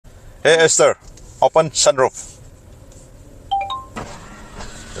Hey Esther, open sunroof.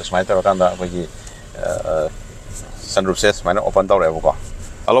 Just my turn on the sunroof says, "Mine open door."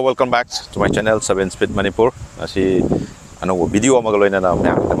 Hello, welcome back to my channel, 7 Speed Manipur. Asi ano video magaloy na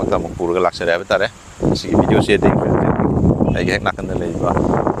maya kita magpuro galak sa dapat tare. Asi video siya din. Ay gek nakan na leba.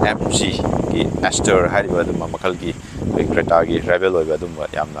 MG ki Astor hariba dum makal ki Creta ki Rebel oiba dum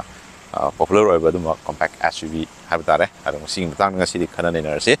yamna popular oiba dum compact SUV hariba tare. Adong sing batang nga sidi kana ne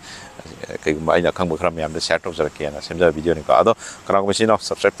narsi. Kay gumba ina khang bukram yam de share top jarake na semja video ni ka ado kana ko machine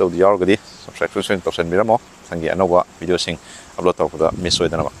subscribe to the gadi subscribe to sen to sen miramo sangi anova video sing upload to da miss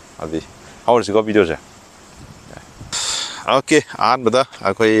oidana ba adi how is go video ja okay an bada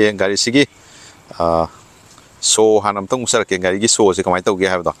akoi gari sigi so hanam tong usar ke gari gi so se kamai to ge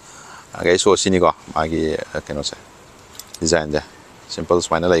ha da gari so sini ko magi keno se design da simple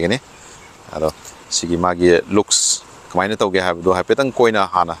spine la igani ado sigi magi looks kamai na to ge ha do ha petang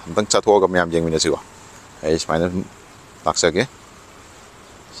koina hana tang chatho ga myam jeng mina sigo ai spine laksa ke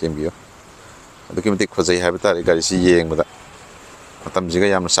sembiyo ado kimatik khojai ha beta gari si yeng bada matam jiga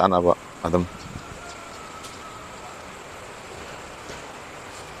yam sana ba adam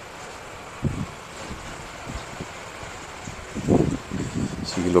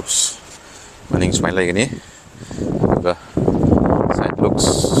sigi looks maning smile lagi ni juga side looks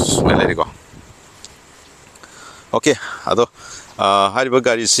smile lagi ko okay ado hari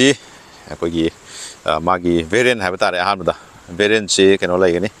bagari si akogi magi variant ha beta re han bada variant si keno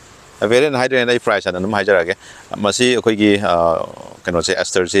lagi ni variant hydrogen ai price an num hajar age masi akogi keno se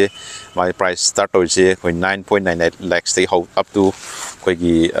Astor si my price start to si koi 9.98 lakhs stay hold up to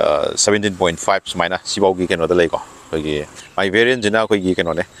akogi 17.5 smaina sibaugi keno da lego akogi my variant jina akogi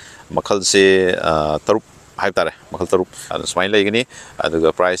keno ne makhal se tarup hai tare makhal tarup smaina legi ni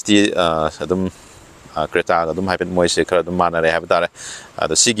aduga price ti adum Creta adum hai pen moi se khara adum mana re hai tare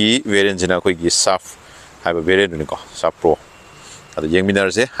adu sigi variant jina akogi saf hai variant ni ko saf pro adu yeng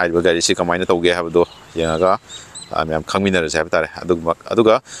minar se hai gari si kamai na to ge ha do yenga myam khangminar se ha tare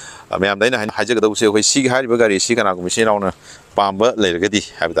aduga myam daina haje ga do se khoi si hai gari si kana ko machine na pamba lergadi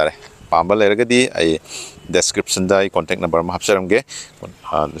ha tare pamba lergadi ai description da contact number ma hapsaram ge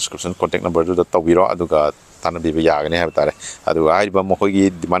description contact number do tawiro aduga tana bi ya gani ha tare aduga hai ba mo khoi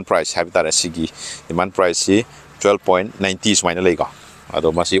demand price ha tare sigi demand price si 12.90 smaina leiga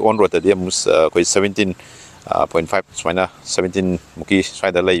ado masi on road da mus khoi 17.5 smaina 17 muki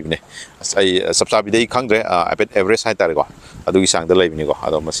swaida leibne ai subsabi dei khangre abet average hai tare ko adugi sang da leibni ko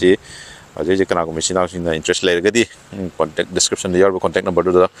ado masi aje kana ko machine house na interest layer gadi contact description there contact number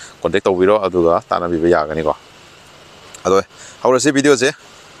do contact tawiro aduga tana bi ya gani ko ado how is video je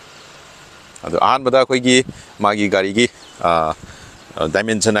ado an bada koi gi magi gari gi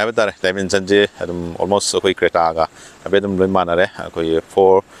dimension hai tare dimension je almost koi Creta ga abedum loi manare koi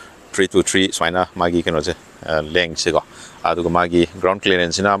 4323 swaina magi keno je length se ko aduga magi ground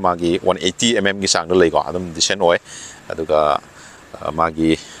clearance na magi 180 mm gi sang do lei ko adum descent oi aduga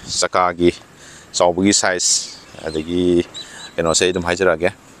magi saka gi saubugi size adagi keno se dum hajara ge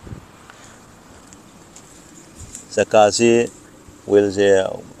saka si will je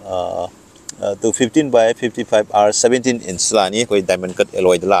to 15 by 55 r 17 inch lani koi diamond cut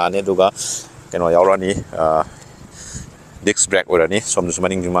alloy la ane aduga keno yaurani disc brake orani som du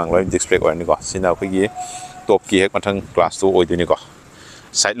maning jumang loi disc brake orani ko sina khoi gi top ki hek mathang class 2 oi duni ko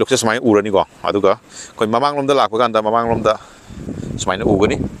side look se smai urani ko aduga koi mamang lom da lak pa kan da mamang lom da smai na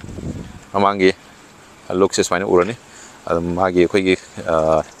ugani mamang gi look se smai na urani magi khoi gi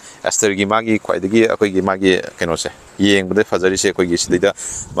Astor gi magi khoi dagi khoi gi magi keno se yeng bade fajari se khoi gi sidida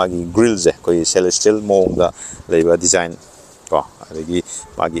magi grill je khoi celestial mong da leiba design ko adagi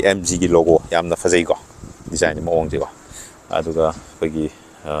magi MG gi logo yamna fajai ko design mong je ko aduga khoi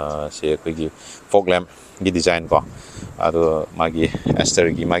se khoi fog lamp gi design ko adu magi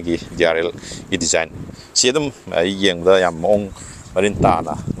Astor gi magi DRL gi design si dum yeng da yam mong marin ta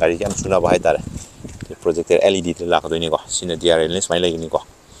na gari yam suna ba hai tare projector LED la ka do ni ko sina DRL ni smai lai ni ko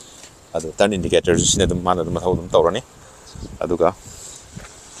adu turn indicator sina dum mana dum thau dum tawrani aduga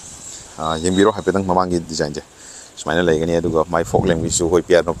yengbiro hapetang mamangi design je smaina laigani aduga my fog lamp gi su hoi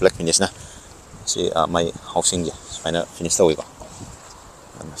pier no black finish na si my housing je smaina finish tawi ko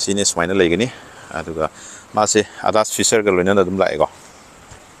sine smaina laigani aduga ma se adas feature ga loina dum lai ko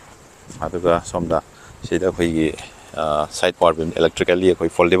aduga somda sida khoi gi side power beam electrically khoi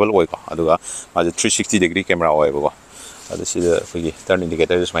foldable oi ko aduga ma 360 degree camera oi ko adu sida khoi gi turn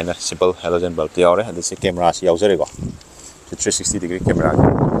indicator smaina simple halogen bulb ti aure adu se camera si yaujare ko 360 degree camera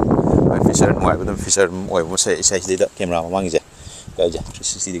feature mo ai feature oi mo se sai sida camera mamang je ga je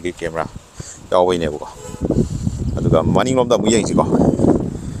 360 degree camera yawai ne ko aduga maning lom da mu yeng ji ko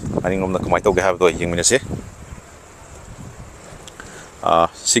ꯃꯅꯤꯡꯂꯣꯝꯗ ꯀꯃꯥꯏꯅ ꯇꯧꯒꯦ ꯍꯥꯏꯕꯗꯣ ꯌꯦꯡꯃꯤꯟꯅꯁꯤ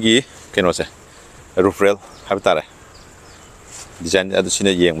ꯁꯤꯒꯤ ꯀꯩꯅꯣꯁꯦ roof rail ꯍꯥꯏꯕ ꯇꯥꯔꯦ design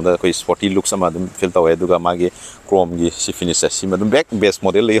ꯑꯗꯨꯁꯤꯅ ꯌꯦꯡꯕꯗ ꯑꯩꯈꯣꯏ sporty looks ꯑꯃ ꯑꯗꯨꯝ feel ꯇꯧꯋꯦ ꯑꯗꯨꯒ ꯃꯥꯒꯤ chrome ꯒꯤ ꯁꯤ finish ꯁꯤ ꯑꯗꯨꯝ base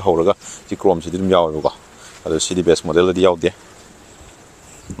model ꯂꯩ ꯍꯧꯔꯒ ꯁꯤ chrome ꯁꯤꯗꯤ ꯑꯗꯨꯝ ꯌꯥꯎꯋꯦꯕꯀꯣ ꯑꯗꯨ ꯁꯤꯗꯤ base model ꯗꯗꯤ ꯌꯥꯎꯗꯦ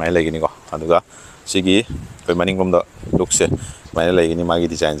ꯁꯨꯃꯥꯏꯅ ꯂꯩꯒꯅꯤꯀꯣ ꯑꯗꯨꯒ ꯁꯤꯒꯤ ꯑꯩꯈꯣꯏ ꯃꯅꯤꯡꯂꯣꯝꯗ ꯂꯨꯛꯁꯦ ꯁꯨꯃꯥꯏꯅ ꯂꯩꯒꯅꯤ ꯃꯥꯒꯤ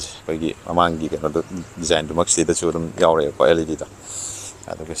ꯗꯤꯖꯥꯏꯟꯁꯦ ꯑꯩꯈꯣꯏꯒꯤ ꯃꯃꯥꯡꯒꯤ ꯀꯩꯅꯣꯗ ꯗꯤꯖꯥꯏꯟꯗꯨꯃꯛ ꯁꯤꯗꯁꯨ ꯑꯗꯨꯝ ꯌꯥꯎꯔꯦꯕꯀꯣ LED ꯗ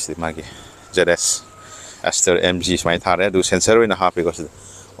ꯑꯗꯨꯒ ꯁꯤꯗꯤ ꯃꯥꯒꯤ ZS Astor MG ꯁꯨꯃꯥꯏꯅ ꯊꯥꯔꯦ ꯑꯗꯨ ꯁꯦꯟꯁꯔ ꯑꯣꯏꯅ ꯍꯥꯞꯄꯦꯀꯣ ꯁꯤꯗ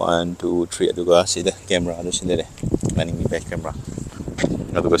 1 2 3 ꯑꯗꯨꯒ ꯁꯤꯗ ꯀꯦꯃꯦꯔꯥ ꯑꯗꯨ ꯁꯤꯗꯔꯦ ꯃꯅꯤꯡꯒꯤ ꯕꯦꯛ ꯀꯦꯃꯦꯔꯥ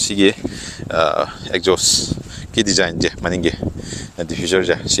ꯑꯗꯨꯒ ꯁꯤꯒꯤ ꯑꯦꯛꯖꯣꯁꯀꯤ ꯗꯤꯖꯥꯏꯟꯁꯦ ꯃꯅꯤꯡꯒꯤ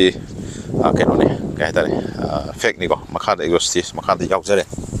ꯗꯤꯐ꯭ꯌꯨꯖꯔꯁꯦ ꯁꯤ ꯀꯩꯅꯣꯅꯤ ꯀꯩ ꯍꯥꯏꯇꯥꯔꯦ ꯐꯦꯛꯅꯤꯀꯣ ꯃꯈꯥꯗ ꯑꯦꯛꯖꯣꯁꯇꯤ ꯃꯈꯥꯗ ꯌꯥꯎꯖꯔꯦ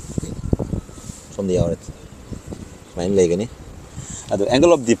ꯁꯣꯝꯗ ꯌꯥꯎꯔꯦ ꯁꯨꯃꯥꯏꯅ ꯂꯩꯒꯅꯤ ꯑꯗꯣ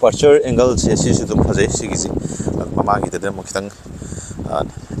angle of departure angle ꯁꯤꯁꯨ ꯑꯗꯨꯝ ꯐꯖꯩ ꯁꯤꯒꯤꯁꯤ ꯃꯃꯥꯡꯒꯤꯗꯗꯤ ꯑꯃꯨꯛ ꯈꯤꯇꯪ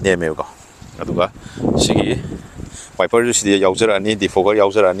ꯅꯦꯝꯃꯦꯕꯀꯣ ꯑꯗꯨꯒ ꯁꯤꯒꯤ 와이퍼ꯁꯨ 시디에 야우저라니 디포거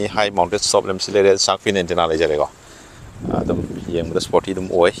야우저라니 하이 마운ted stop 램 실레레 싹핀 엔티나 레저레고 아좀 예무다 스포티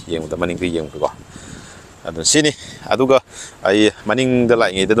좀 오이 예무다 마닝도 예무고 아좀 시니 아두가 아이 마닝다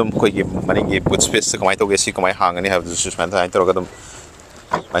라잉에도 좀 거기 마닝기 붓 스페이스 그마이 또게시 그마이 항아니 하브도 수스멘트 아이 들어가 좀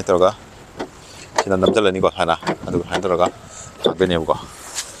많이 들어가 지난 남절라니고 하나 아두가 한 들어가 베네고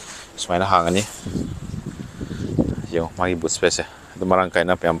스마이나 항아니 요 마기 붓 스페이스 또 마랑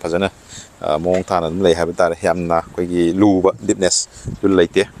카이나 뺨 파잖아 ꯃꯑꯣꯡ ꯊꯥꯅ ꯑꯗꯨꯝ ꯂꯩ ꯍꯥꯏꯕ ꯇꯥꯔꯦ ꯌꯥꯝꯅ ꯑꯩꯈꯣꯏꯒꯤ ꯂꯨꯕ ꯗꯤꯞꯅꯦꯁ ꯗꯨ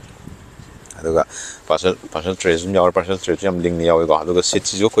ꯂꯩꯇꯦ ꯑꯗꯨꯒ ꯄꯥꯔꯁꯣꯅꯦꯜ ꯇ꯭ꯔꯦꯁꯨ ꯑꯗꯨꯝ ꯌꯥꯎꯔꯦ ꯄꯥꯔꯁꯣꯅꯦꯜ ꯇ꯭ꯔꯦꯁꯨ ꯌꯥꯝ ꯂꯤꯡꯅ ꯌꯥꯎꯋꯦꯀꯣ ꯑꯗꯨꯒ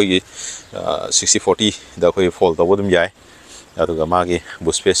ꯁꯤꯠꯁꯤꯁꯨ ꯑꯩꯈꯣꯏꯒꯤ 60-40ꯗ ꯑꯩꯈꯣꯏ ꯐꯣꯜ ꯇꯧꯕ ꯑꯗꯨꯝ ꯌꯥꯏ ꯑꯗꯨꯒ ꯃꯥꯒꯤ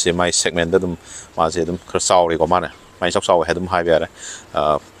ꯕꯨꯠ ꯁ꯭ꯄꯦꯁꯁꯦ ꯃꯥꯒꯤ ꯁꯦꯒꯃꯦꯟꯗ ꯑꯗꯨꯝ ꯃꯥꯁꯦ ꯑꯗꯨꯝ ꯈꯔ ꯆꯥꯎꯔꯦꯀꯣ ꯃꯥꯅ ꯃꯥꯒꯤ ꯆꯥꯎꯋꯦ ꯑꯗꯨꯝ ꯍꯥꯏꯕ ꯌꯥꯔꯦ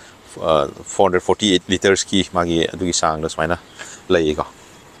 448 ꯂꯤꯇꯔꯁꯀꯤ ꯃꯥꯒꯤ ꯑꯗꯨꯒꯤ ꯆꯥꯡꯗ ꯁꯨꯃꯥꯏꯅ ꯂꯩꯀꯣ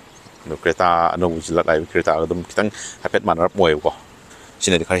ꯑꯗꯨ ꯀ꯭ꯔꯦꯇꯥ ꯑꯅꯧꯕꯁꯤ ꯂꯥꯛꯏꯕ ꯀ꯭ꯔꯦꯇꯥꯒ ꯑꯗꯨꯝ ꯈꯤꯇꯪ ꯍꯥꯏꯐꯦꯠ ꯃꯥꯟꯅꯔꯞ ꯑꯣꯏꯌꯦꯕꯀꯣ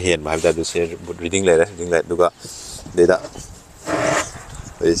सिनेदी खर हेन भाई दादू से रीडिंग ले रहे दुगा देदा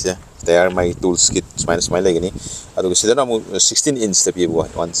ऐसे तैयार माई टूल्स किट स्माइल लेगनी अदुगा सिदा मु 16 इंच द पीबो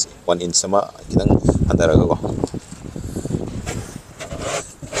 1 इंच समा किदंग हंदरगा को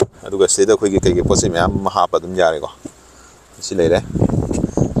अदुगा सिदा खोगी कई पोसे म्याम हाप अदुम यारे को सि ले रे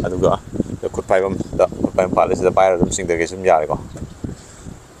अदुगा खुद पाइबम पाले सिदा पायर अदुम सिंग दगे सम यारे को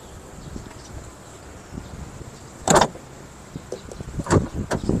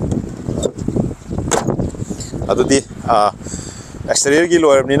अदुदी एक्सटीरियर की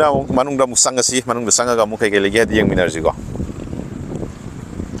लोयरनिना मनुंगदा मुसंगसी मनुंगदा संगगा मुखै के लेगे दियंग मिनर्जिको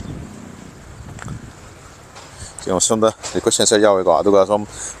सिम सोंदा रिक्वेस्ट सेंसर यावेको अदुगा सोम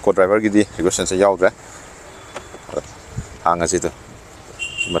को ड्राइवर गिदी रिक्वेस्ट सेंसर यावद्रे हांगasi तो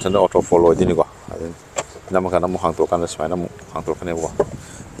मथन ऑटो फॉलो दिनिको नमका नमु हांगतो कान स्माइना मु हांगतो फनेबो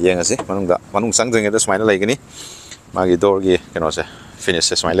येंगasi मनुंग संगजेंगे स्माइना लेगनी मागी डोर गी केनोसे फिनिश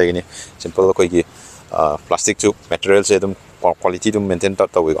से स्माइल लेगनी सिंपल कोई प्लास्टिक जो मटेरियल से एकदम क्वालिटी तुम मेंटेन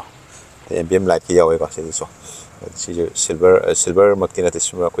तौवेको एमबीएम लाइट की यावेको सिसो सिल्वर मक्ति नते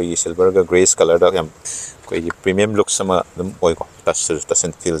कोई सिल्वर का ग्रेस कलर दा हम कोई प्रीमियम लुक सम दम ओइको टच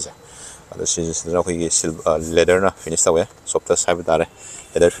एंड फील से अदो सिजना कोई लेदर ना फिनिश तवे सॉफ्ट साइब तारे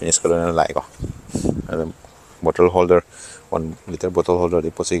लेदर फिनिश कलर ना लाइको बोतल holder 1 liter bottle holder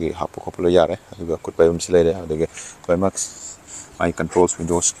di posi gi hapu koplo yare aduga kutbayum silere aduga koimax my controls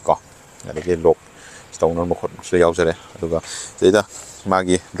windows ko aduga lock स्टाउनर मखोट से यावजरे अदुगा जेदा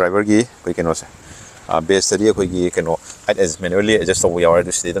मागी ड्राइवर की कोई केनो से बेस तरी कोई की केनो हाइट एज मैनुअली एडजस्ट हो यावर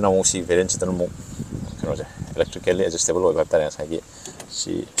दिस देदा नमो सी वेरिएंट तन मो केनो से इलेक्ट्रिकली एडजस्टेबल हो बात तारे सागी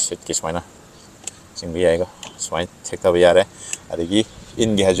सी सेट के स्माइना सिंग भी आएगा स्माइन थेक्ता भी यारे अदगी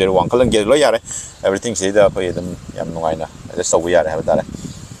इन गे हजर वांकलन गे लो यारे एवरीथिंग सेदा कोई एकदम याम नुगाइना एडजस्ट हो यारे हाबा तारे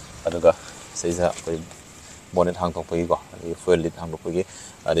अदुगा सेदा कोई बोनेट हांग तो पई को फुल लिट हांग तो पई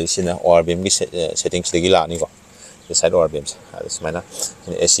अरे सिना ORBM की सेटिंग्स लगी लानी को ये साइड ORBM से अरे इसमें ना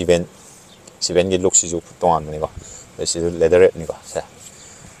AC vent की लुक सिजु तो आन नहीं को ऐसे लेदर नहीं को से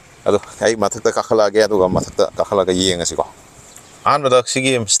अदो कई माथक तक काखला गया तो माथक तक काखला का ये ऐसे को आन बता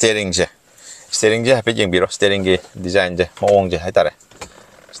सिगी स्टीयरिंग जे हैप्पी जिंग बिरो स्टीयरिंग की डिजाइन जे मौंग जे है तारे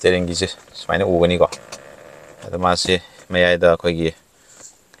स्टीयरिंग की जे इसमें उगनी को अदो मासे मैं आइदा कोई की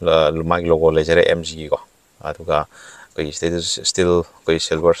माइक लोगो ले जरे MG को अदुगा कोई स्टील कोई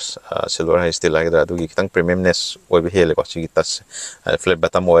सिल्वर है स्टील लागे अदुगी खितंग प्रीमियमनेस ओइबे हेले को सिगी टच फ्लैट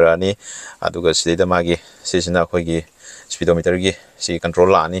बटम ओइरानी अदुगा सिदा मागी सिजना खोगी स्पीडोमीटर की सी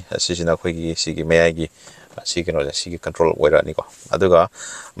कंट्रोल लानी सिजना खोगी सिगी मेयागी सी केनो सिगी कंट्रोल ओइरानी को अदुगा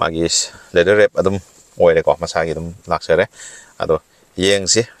मागी लेदर रैप अदम ओइरे को मसागी दम लाक्सरे अदो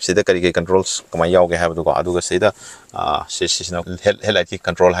येंगसी सिदा करी कंट्रोल्स कमाय यावगे हाबदो को अदुगा सिदा सिजना हेडलाइट की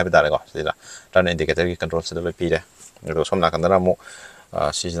कंट्रोल हाबे दारे को सिदा टर्न इंडिकेटर की कंट्रोल सिदा लो पीरे तो सोमना कंदना मु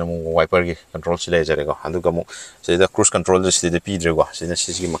ꯁꯤꯁꯤꯅ ꯑꯃꯨꯛ ꯋꯥꯏꯄꯔꯒꯤ ꯀꯟꯇ꯭ꯔꯣꯜꯁꯤ ꯂꯩꯖꯔꯦꯀꯣ ꯑꯗꯨꯒ ꯑꯃꯨꯛ ꯁꯤꯗ ꯀ꯭ꯔꯨꯁ ꯀꯟꯇ꯭ꯔꯣꯜꯁꯦ ꯁꯤꯗ ꯄꯤꯗ꯭ꯔꯦꯀꯣ ꯁꯤꯅ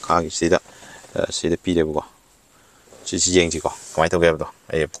ꯁꯤꯒꯤ ꯃꯈꯥꯒꯤ ꯁꯤꯗ ꯄꯤꯔꯦꯕꯀꯣ ꯁꯤꯁꯤ ꯌꯦꯡꯁꯤꯀꯣ ꯀꯃꯥꯏꯅ ꯇꯧꯒꯦ ꯍꯥꯏꯕꯗꯣ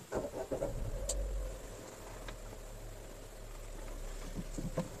ꯑꯩ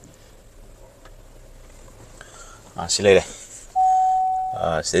ꯁꯤ ꯂꯩꯔꯦ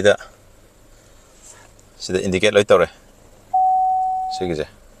ꯁꯤꯗ ꯏꯟꯗꯤꯀꯦꯠ ꯂꯣꯏ ꯇꯧꯔꯦ ꯁꯤꯒꯤꯁꯦ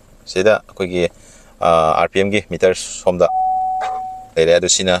ꯁꯤꯗ ꯑꯩꯈꯣꯏꯒꯤ RPMꯒꯤ ꯃꯤꯇꯔ ꯁꯣꯝꯗ ꯂꯩꯔꯦ ꯑꯗꯨ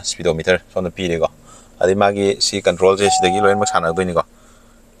ꯁꯤꯅ ꯁ꯭ꯄꯤꯗꯣꯃꯤꯇꯔ ꯁꯣꯝꯗ ꯄꯤꯔꯦꯀꯣ ꯑꯗꯩ ꯃꯥꯒꯤ ꯁꯤ ꯀꯟꯇ꯭ꯔꯣꯜꯁꯦ ꯁꯤꯗꯒꯤ ꯂꯣꯏꯅꯃꯛ ꯁꯥꯟꯅꯗꯣꯏꯅꯤꯀꯣ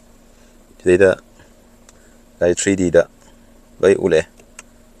ꯁꯤꯗꯩꯗ 3Dꯗ loi ule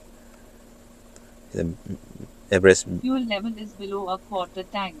average fuel level is below a quarter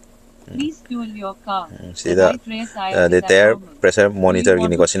tank. Please fuel your car. see The right rear tire the is tire abnormal. pressure Do you monitor want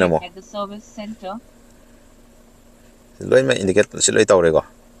gini to ko check sinamo at the service center? loi ma indicate si loi tawre ko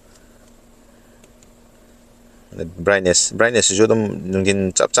brightness ju dum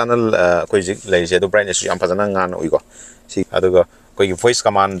nungin chap channel koi jik lai je do brightness yam phajana ngan ui ko si aduga koi voice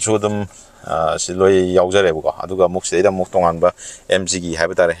command ju dum si loi yaujare bu ko aduga muk sei da muk tongan ba mg gi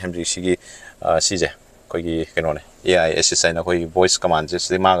haiba tare mg sigi si je koi gi keno ne AI assistant na koi voice command je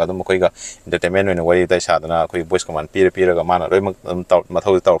si ma ga dum koi ga entertainment ne wari dai sa dana koi voice command pira ga mana loi mak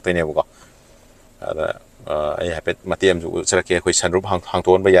mathau taw tai ne bu ko ada ai hapet matiam ju sarake koi sunroof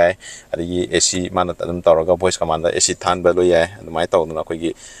hangton ba yai adigi AC mana adum tawraga voice command AC than ba lo yai adumai tawduna koi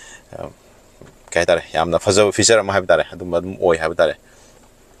gi kai tare yamna fajab feature ma hab tare adum oi hab tare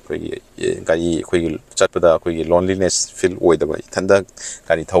koi gari koi chatpada koi loneliness feel oi da ba thanda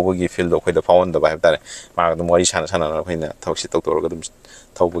gari thawbagi feel do koi da fawn da ba hab tare ma adum wari sana sana na koi na thawsi tawtorga adum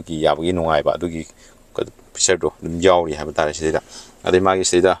thawbagi yabagi nungai ba adugi feature do dum yauri hab tare sida adai magi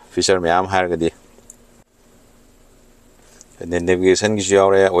sida feature mayam harga di navigation ki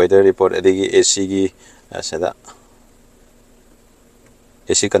yaure weather report adigi AC gi sada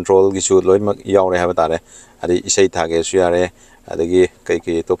AC control gi chu loi mak yaure haba tare adi isai thage su yare adigi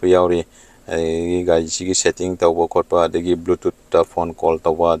kai top yauri adigi gai gi setting tawbo khotpa adigi bluetooth ta phone call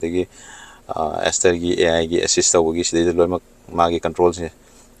tawba adigi Astor gi AI gi assist tawbo gi sidai loi mak magi control se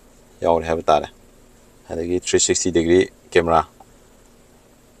yaure haba tare adigi 360 degree camera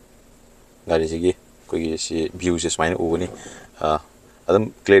gari gi koi si view se smaina ugani adum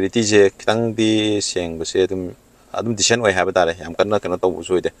clarity je kitang di seng bu se adum decent oi haba tare yam kanna kana taw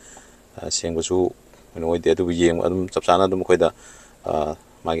su ide seng bu su no ide adu yeng adum chapsana adum khoida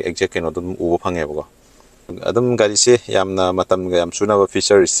magi exact keno adum ubo phange ba adum gari se yamna matam ga yam suna ba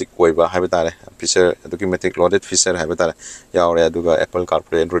feature stick oi ba haba tare feature documented loaded feature haba tare yaure aduga Apple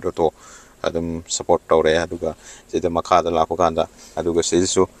CarPlay Android Auto adum support tawre aduga jeda makha da la ko kanda aduga se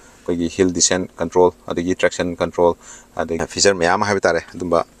su koi hill descent control adigi traction control adigi feature mayam haba tare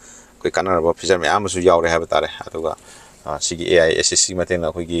adumba koi kanara ba feature mayam su yaure haba tare aduga sigi AI assist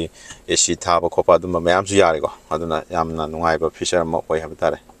matena koi gi AC thaba khopa adumba mayam su yare ko aduna yamna nungai ba feature ma koi haba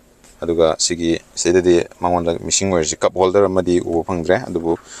tare aduga sigi sededi mangonda missing wire cup holder amadi u phangdre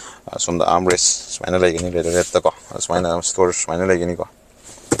adubu somda armrest smaina laigini leather ta ko smaina storage smaina laigini ko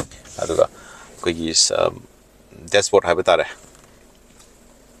aduga koi gi dashboard haba tare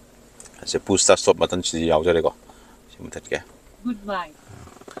se push stop button chi yaujare ko sim thatke Goodbye.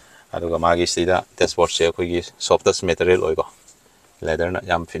 aduga magi sida dashboard se koi gi softest material oi ko leather na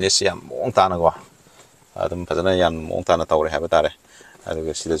yam finish yam mong ta na ko adum phajana yam mong ta na tawre haba tare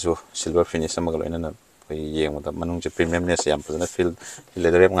aduga sida su silver finish amaga loina na koi yeng mata manung je premiumness yam phajana feel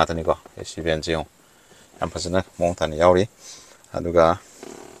leather nga ta ni ko siben je yam phajana mong ta ni yauri aduga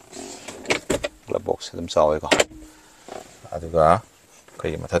glove box dum sawi ko aduga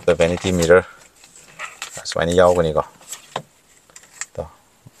koi mathak vanity mirror asmani yaugani ko to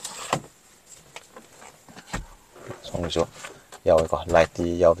songso yawi ko light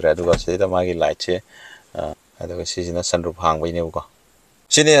ti yaudre aduga sida magi light che aduga sisina sunroof hangbai ne ko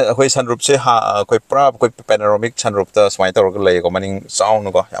sini koi sunroof se ha koi pra koi panoramic sunroof ta smai tor ko lei ko maning sound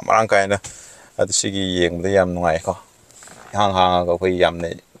ko yam rang kai na adu sigi yeng de yam nungai ko hang ko koi yam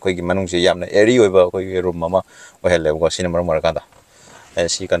ne koi gi manung se yam ne airy oi ba koi room mama o hel le ko sini mar ka da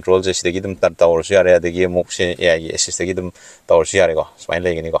AC control je sidagi dum tar tawr su yare adagi muk se AI gi assist gi dum tawr su yare ko smain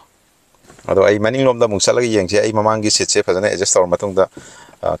lei gini ko ado ai maning lom da muk sala gi yeng se ai mamang gi sit se phajana adjust tawr matung da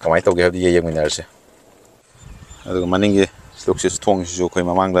kamai tawge habdi yeng minar se ado maning gi lock se thong su koi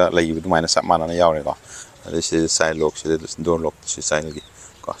mamang da lei du maina sap mana na yawre ko ado se side lock se door lock se side gi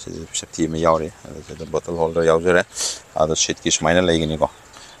ko se safety me yawre ado the bottle holder yawjare ado seat gi smaina lei gini ko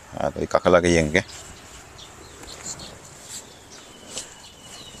ado kakala gi yeng ge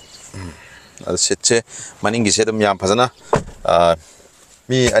setche maning gi sedum yam phajana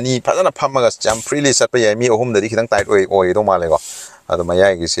mi ani phajana phamaga jam freely satpa yai mi ohum dadi khidang tight oi do male ko ꯑꯗꯣ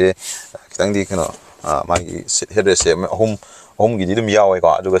ꯃꯌꯥꯏꯒꯤꯁꯦ ꯈꯤꯇꯪꯗꯤ ꯀꯩꯅꯣ ꯃꯥꯒꯤ ꯁꯤꯠ ꯍꯦꯗ꯭ꯔꯦꯁꯁꯦ ꯑꯍꯨꯝꯒꯤꯗꯤ ꯑꯗꯨꯝ ꯌꯥꯎꯋꯦꯀꯣ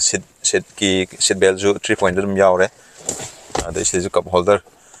ꯑꯗꯨꯒ ꯁꯤꯠꯀꯤ ꯁꯤꯠ ꯕꯦꯜꯁꯨ 3 point ꯑꯗꯨꯝ ꯌꯥꯎꯔꯦ ꯑꯗꯩ ꯁꯤꯗꯁꯨ ꯀꯞ ꯍꯣꯜꯗꯔ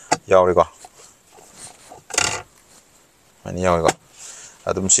ꯌꯥꯎꯔꯦꯀꯣ ꯑꯅꯤ ꯌꯥꯎꯋꯦꯀꯣ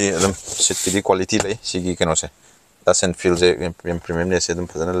ꯑꯗꯨꯝ ꯁꯤ ꯑꯗꯨꯝ ꯁꯤꯠꯀꯤꯗꯤ ꯀ꯭ꯋꯥꯂꯤꯇꯤ ꯂꯩ ꯁꯤꯒꯤ ꯀꯩꯅꯣꯁꯦ ꯇꯆ ꯑꯦꯟ ꯐꯤꯜꯁꯦ ꯄ꯭ꯔꯤꯃꯤꯌꯝꯅꯦꯁꯁꯦ ꯑꯗꯨꯝ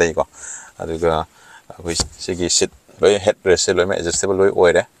ꯐꯖꯅ ꯂꯩꯀꯣ ꯑꯗꯨꯒ ꯑꯩꯈꯣꯏ ꯁꯤꯒꯤ ꯁꯤꯠ ꯂꯣꯏ ꯍꯦꯗ ꯔꯦꯁꯁꯦ ꯂꯣꯏꯅꯃꯛ ꯑꯦꯗꯖꯁꯇꯦꯕꯜ ꯂꯣꯏ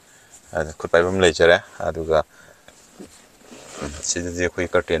ꯑꯣꯏꯔꯦ ꯈꯨꯠ ꯄꯥꯏꯐꯝ ꯂꯩꯖꯔꯦ ꯑꯗꯨꯒ ꯁꯤꯗꯗꯤ ꯑꯩꯈꯣꯏ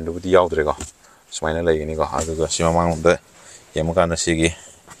ꯀꯔꯇꯦꯟꯗꯨꯕꯨꯗꯤ ꯌꯥꯎꯗ꯭ꯔꯦꯀꯣ ꯁꯨꯃꯥꯏꯅ ꯂꯩꯒꯅꯤꯀꯣ ꯑꯗꯨꯒ ꯁꯤ ꯃꯃꯥꯡꯂꯣꯝꯗ ꯌꯦꯡꯕꯀꯥꯟꯗ ꯁꯤꯒꯤ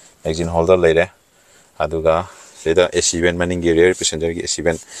ꯃꯦꯒꯖꯤꯟ ꯍꯣꯜꯗꯔ ꯂꯩꯔꯦ ꯑꯗꯨꯒ ꯁꯤꯗ AC ꯚꯦꯟ ꯃꯅꯤꯡꯒꯤ ꯔꯤꯌꯔ ꯄꯦꯁꯦꯟꯖꯔꯒꯤ AC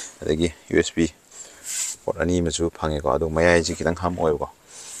ꯚꯦꯟ ꯑꯗꯒꯤ USB ꯄꯣꯔꯠ ꯑꯅꯤ ꯑꯃꯁꯨ ꯐꯪꯉꯦꯀꯣ ꯑꯗꯣ ꯃꯌꯥꯏꯁꯤ ꯈꯤꯇꯪ ꯍꯝ ꯑꯣꯏꯕꯀꯣ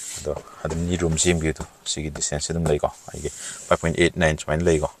ꯑꯗꯣ ꯑꯗꯨꯝ ꯔꯨꯝꯁꯤ ꯌꯦꯡꯕꯤꯌꯨ ꯁꯤꯒꯤ ꯗꯤꯁꯇꯦꯟꯁꯁꯤ ꯑꯗꯨꯝ ꯂꯩꯀꯣ ꯑꯩꯒꯤ 5.89 ꯁꯨꯃꯥꯏꯅ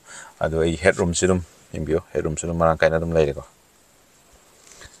ꯂꯩꯀꯣ ꯑꯗꯣ ꯑꯩ ꯍꯦꯗ ꯔꯨꯝꯁꯤ ꯑꯗꯨم ꯌꯦꯡꯕꯤꯌꯨ ꯍꯦꯗ ꯔꯨꯝꯁꯨ ꯑꯗꯨꯝ ꯃꯔꯥꯡ ꯀꯥꯏꯅ ꯑꯗꯨꯝ ꯂꯩꯔꯦꯀꯣ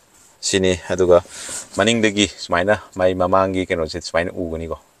ꯁꯤꯅꯤ ꯑꯗꯨꯒ ꯃꯅꯤꯡꯗꯒꯤ ꯁꯨꯃꯥꯏꯅ ꯃꯥꯏ ꯃꯃꯥꯡꯒꯤ ꯀꯩꯅꯣꯁꯦ ꯁꯨꯃꯥꯏꯅ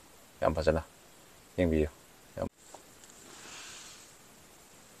ꯎꯒꯅꯤꯀꯣ ꯌꯥꯝ ꯐꯖꯅ ꯌꯦꯡꯕꯤꯌꯨ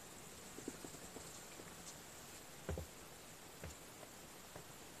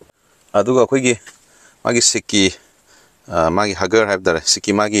ꯑꯗꯨꯒ ꯑꯩꯈꯣꯏꯒꯤ ꯃꯥꯒꯤ ꯁꯤꯠꯀꯤ ꯃꯥꯒꯤ ꯍꯒꯔ ꯍꯥꯏꯕ ꯇꯥꯔꯦ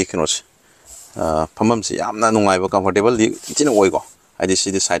ꯁꯤꯠꯀꯤ ꯃꯥꯒꯤ ꯀꯩꯅꯣꯁꯦ ꯐꯝꯐꯝꯁꯤ ꯌꯥꯝꯅ ꯅꯨꯡꯉꯥꯏꯕ ꯀꯝꯐꯣꯔꯇꯦꯕꯜꯗꯤ ꯊꯤꯅ ꯑꯣꯏꯀꯣ ꯍꯥꯏꯗꯤ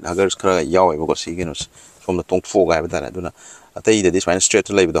ꯁꯤꯗꯤ ꯁꯥꯏꯠ ꯍꯒꯔꯁ ꯈꯔ ꯌꯥꯎꯋꯦꯕꯀꯣ ꯁꯤ ꯀꯩꯅꯣꯁꯦ ꯁꯣꯝꯗ ꯇꯣꯡꯊꯣꯛꯑꯒ ꯍꯥꯏꯕ ꯇꯥꯔꯦ ꯑꯗꯨꯅ ꯑꯇꯩꯗꯗꯤ ꯁꯨꯃꯥꯏꯅ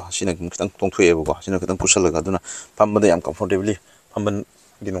ꯁ꯭ꯇ꯭ꯔꯦꯠꯇ ꯂꯩꯕꯗꯣ ꯁꯤꯅ ꯈꯤꯇꯪ ꯇꯣꯡꯊꯣꯛꯑꯦꯕꯀꯣ ꯁꯤꯅ ꯈꯤꯇꯪ ꯄꯨꯁꯜꯂꯒ ꯑꯗꯨꯅ ꯐꯝꯕꯗ ꯌꯥꯝ ꯀꯝꯐꯣꯔꯇꯦꯕꯂꯤ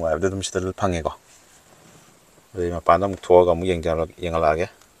ꯐꯝꯕꯒꯤ ꯅꯨꯡꯉꯥꯏꯕꯗꯣ ꯑꯗꯨꯝ ꯁꯤꯗ ꯐꯪꯉꯦꯀꯣ ꯑꯗꯩ ꯃꯄꯥꯟꯗ ꯑꯃꯨꯛ ꯊꯣꯛꯑꯒ ꯑꯃꯨꯛ ꯌꯦꯡꯍꯜꯂꯛꯑꯒꯦ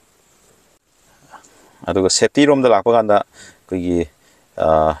ꯑꯗꯨꯒ ꯁꯦꯐꯇꯤ ꯔꯣꯝꯗ ꯂꯥꯛꯄ ꯀꯥꯟꯗ ꯑꯩꯈꯣꯏꯒꯤ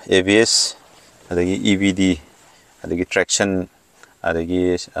ABS ꯑꯗꯒꯤ EBD ꯑꯗꯒꯤ ꯇ꯭ꯔꯦꯛꯁꯟ ꯑꯗꯒꯤ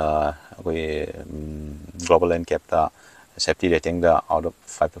ꯑꯩꯈꯣꯏ ꯒ꯭ꯂꯣꯕal NCAP ꯁꯦꯐꯇꯤ ꯔꯦꯇꯤꯡꯗ ꯑꯥꯎꯠ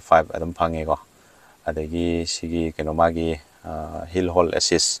ꯑꯣꯐ 5 ꯑꯗꯨꯝ ꯐꯪꯉꯦꯀꯣ ꯑꯗꯒꯤ ꯁꯤꯒꯤ ꯀꯩꯅꯣ ꯃꯥꯒꯤ ꯍꯤꯜ ꯍꯣꯜ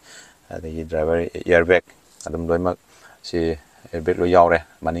ꯑꯦꯁꯤꯁ ꯑꯗꯒꯤ ꯗ꯭राꯏꯚꯔ ꯏꯌꯔꯕꯦꯒ ꯑꯗꯨꯝ ꯂꯣꯏꯅꯃꯛ ꯁꯤ ꯏꯌꯔꯕꯦꯒ ꯂꯣꯏ ꯌꯥꯎꯔꯦ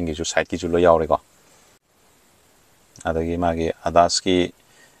ꯃꯅꯤꯡꯒꯤꯁꯨ ꯁꯥꯏꯠꯀꯤꯁꯨ ꯂꯣꯏ ꯌꯥꯎꯔꯦꯀꯣ ꯑꯗꯒꯤ ꯃꯥꯒꯤ ꯑꯗꯥꯁꯀꯤ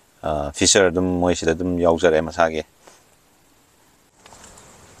ꯐꯤꯆꯔ ꯑꯗꯨꯝ ꯃꯣꯏꯁꯤꯗ ꯑꯗꯨꯝ ꯌꯥꯎꯖꯔꯦ ꯃꯁꯥꯒꯤ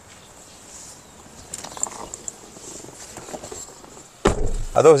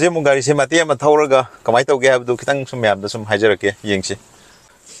ꯑꯗꯣ ꯍꯧꯖꯤꯛ ꯑꯃꯨꯛ ꯒꯥꯔꯤꯁꯦ ꯃꯇꯦꯛ ꯑꯃ ꯊꯧꯔꯒ ꯀꯃꯥꯏꯅ ꯇꯧꯒꯦ ꯍꯥꯏꯕꯗꯨ ꯈꯤꯇꯪ ꯁꯨꯝ ꯃꯌꯥꯝꯗ ꯁꯨꯝ ꯍꯥꯏꯖꯔꯛꯀꯦ ꯌꯦꯡꯁꯤ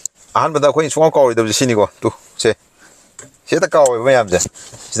ꯑꯍꯥꯟꯕꯗ ꯑꯩꯈꯣꯏꯅ ꯁꯨꯡꯀꯥꯎ ꯀꯥꯎꯔꯣꯏꯗꯕꯁꯦ ꯁꯤꯅꯤꯀꯣ ꯁꯦ ꯍꯦꯛꯇ ꯀꯥꯎꯋꯦꯕ ꯃꯌꯥꯝꯁꯦ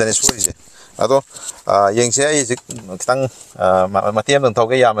ꯁꯤꯗꯅꯦ ꯁꯣꯏꯔꯤꯁꯦ ꯑꯗꯣ ꯌꯦꯡꯁꯦ ꯑꯩ ꯍꯧꯖꯤꯛ ꯈꯤꯇꯪ ꯃꯇꯦꯛ ꯑꯃꯇꯪ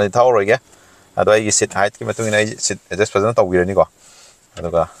ꯊꯧꯒꯦ ꯌꯥꯝꯅꯗꯤ ꯊꯧꯔꯔꯣꯏꯒꯦ ꯑꯗꯣ ꯑꯩꯒꯤ ꯁꯤꯠ ꯍꯥꯏꯠꯀꯤ ꯃꯇꯨꯡ ꯏꯟꯅ ꯑꯩ ꯁꯤꯠ ꯑꯦꯗꯖꯁ ꯐꯖꯅ ꯇꯧꯕꯤꯔꯅꯤꯀꯣ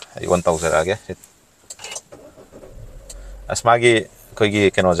ꯑꯗꯨꯒ ꯑꯩ ꯑꯣꯟ ꯇꯧꯖꯔꯛꯑꯒꯦ ꯑꯁ ꯃꯥꯒꯤ ꯑꯩꯈꯣꯏꯒꯤ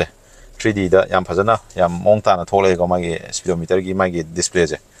ꯀꯩꯅꯣꯁꯦ 3Dꯗ ꯌꯥꯝ ꯐꯖꯅ ꯌꯥꯝ ꯃꯑꯣꯡ ꯇꯥꯅ ꯊꯣꯛꯂꯛꯑꯦꯀꯣ ꯃꯥꯒꯤ ꯁ꯭ꯄꯤꯗꯣꯃꯤꯇꯔꯒꯤ ꯃꯥꯒꯤ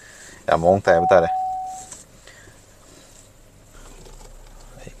ꯗꯤꯁꯄ꯭ꯂꯦꯁꯦ ꯌꯥꯝ ꯃꯑꯣꯡ ꯇꯥꯏ ꯍꯥꯏꯕ ꯇꯥꯔꯦ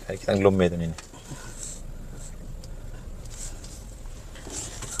ꯑꯩ ꯈꯤꯇꯪ ꯂꯨꯝꯃꯦ ꯑꯗꯨꯅꯤꯅꯦ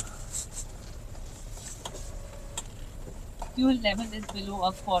Fuel level is below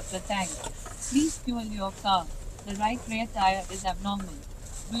a quarter tank. Please fuel your car. The right rear tire is abnormal.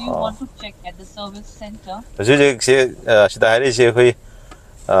 Do you want to check at the service center? ꯍꯧꯖꯤꯛꯁꯦ ꯁꯤꯗ ꯍꯥꯏꯔꯛꯏꯁꯦ ꯑꯩꯈꯣꯏ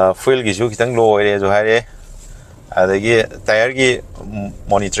ꯐꯨꯏꯜꯒꯤꯁꯨ ꯈꯤꯇꯪ ꯂꯣ ꯑꯣꯏꯔꯦꯁꯨ ꯍꯥꯏꯔꯛꯑꯦ ꯑꯗꯒꯤ ꯇꯥꯏꯌꯔꯒꯤ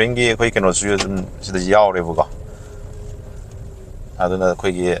ꯃꯣꯅꯤꯇꯔꯤꯡꯒꯤ ꯑꯩꯈꯣꯏ ꯀꯩꯅꯣꯁꯨ ꯑꯗꯨꯝ ꯁꯤꯗ ꯌꯥꯎꯔꯦꯕꯀꯣ ꯑꯗꯨꯅ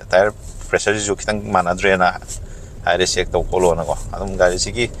ꯑꯩꯈꯣꯏꯒꯤ ꯇꯥꯏꯌꯔ ꯄ꯭ꯔꯦꯁꯔꯁꯤꯁꯨ ꯈꯤꯇꯪ ꯃꯥꯟꯅꯗ꯭ꯔꯦꯅ ꯍꯥꯏꯔꯦ ꯆꯦꯛ ꯇꯧ ꯈꯣꯠꯂꯣꯅꯀꯣ ꯑꯗꯨꯝ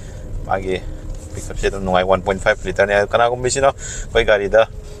ꯒꯥꯔꯤꯁꯤꯒꯤ ꯃꯥꯒꯤ ꯄꯤꯛꯑꯞꯁꯦ ꯑꯗꯨꯝ ꯅꯨꯡꯉꯥꯏ 1.5 ꯂꯤꯇꯔꯅꯦ ꯀꯅꯥꯒꯨꯝꯕꯁꯤꯅ ꯑꯩꯈꯣꯏ ꯒꯥꯔꯤꯗ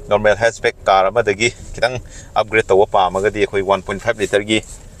ꯅꯣꯔꯃꯦꯜ ꯍꯦꯆꯕꯦꯛ ꯀꯥꯔ ꯑꯃꯗꯒꯤ ꯈꯤꯇꯪ ꯑꯞꯒ꯭ꯔꯦꯗ ꯇꯧꯕ ꯄꯥꯝꯃꯒꯗꯤ ꯑꯩꯈꯣꯏ 1.5 ꯂꯤꯇꯔꯒꯤ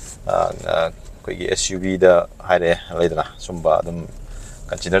ꯑꯩꯈꯣꯏꯒꯤ SUVꯗ ꯍꯥꯏꯔꯛꯑꯦ ꯂꯩꯗꯅ ꯁꯨꯝꯕ ꯑꯗꯨꯝ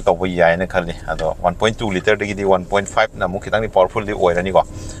ꯀꯟꯁꯤꯗꯔ ꯇꯧꯕ ꯌꯥꯏꯅ ꯈꯜꯂꯤ ꯑꯗꯣ 1.2 ꯂꯤꯇꯔꯗꯒꯤꯗꯤ 1.5ꯅ ꯑꯃꯨꯛ ꯈꯤꯇꯪꯗꯤ ꯄꯥꯋꯔꯐꯨꯜꯗꯤ ꯑꯣꯏꯔꯅꯤꯀꯣ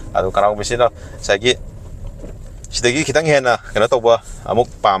ꯑꯗꯣ ꯀꯅꯥꯒꯨꯝꯕꯁꯤꯅ ꯉꯁꯥꯏꯒꯤ ꯁꯤꯗꯒꯤ ꯈꯤꯇꯪ ꯍꯦꯟꯅ ꯀꯩꯅꯣ ꯇꯧꯕ ꯑꯃꯨꯛ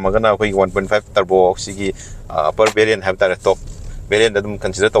ꯄꯥꯝꯃꯒꯅ ꯑꯩꯈꯣꯏꯒꯤ 1.5 ꯇꯔꯕꯣ ꯁꯤꯒꯤ ꯑꯞꯄꯔ ꯚꯦꯔꯤꯌꯟ ꯍꯥꯏꯕ ꯇꯥꯔꯦ ꯇꯣꯞ ꯚꯦꯔꯤꯌꯟꯗ ꯑꯗꯨꯝ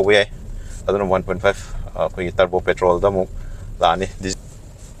ꯀꯟꯁꯤꯗꯔ ꯇꯧꯕ ꯌꯥꯏ ꯑꯗꯨꯅ 1.5 ꯑꯩꯈꯣꯏꯒꯤ ꯇꯔꯕꯣ ꯄꯦꯇ꯭ꯔꯣꯜꯗ ꯑꯃꯨꯛ ꯂꯥꯛꯑꯅꯤ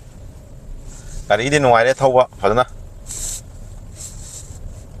ꯒꯥꯔꯤꯗꯤ ꯅꯨꯡꯉꯥꯏꯔꯦ ꯊꯧꯕ ꯐꯖꯅ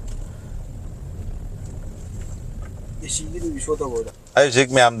ꯑꯩ ꯍꯧꯖꯤꯛ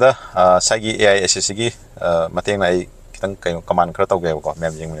ꯃꯌꯥꯝꯗ ꯉꯁꯥꯏꯒꯤ AI ꯑꯦꯁꯤꯁꯁꯤꯒꯤ ꯃꯇꯦꯡꯅ ꯑꯩ ꯈꯤꯇꯪ ꯀꯩꯅꯣ ꯀꯃꯥꯟ ꯈꯔ ꯇꯧꯒꯦꯕꯀꯣ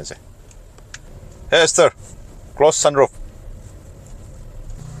ꯃꯌꯥꯝ ꯌꯦꯡꯃꯤꯟꯅꯁꯦ Hey Astor, close sunroof.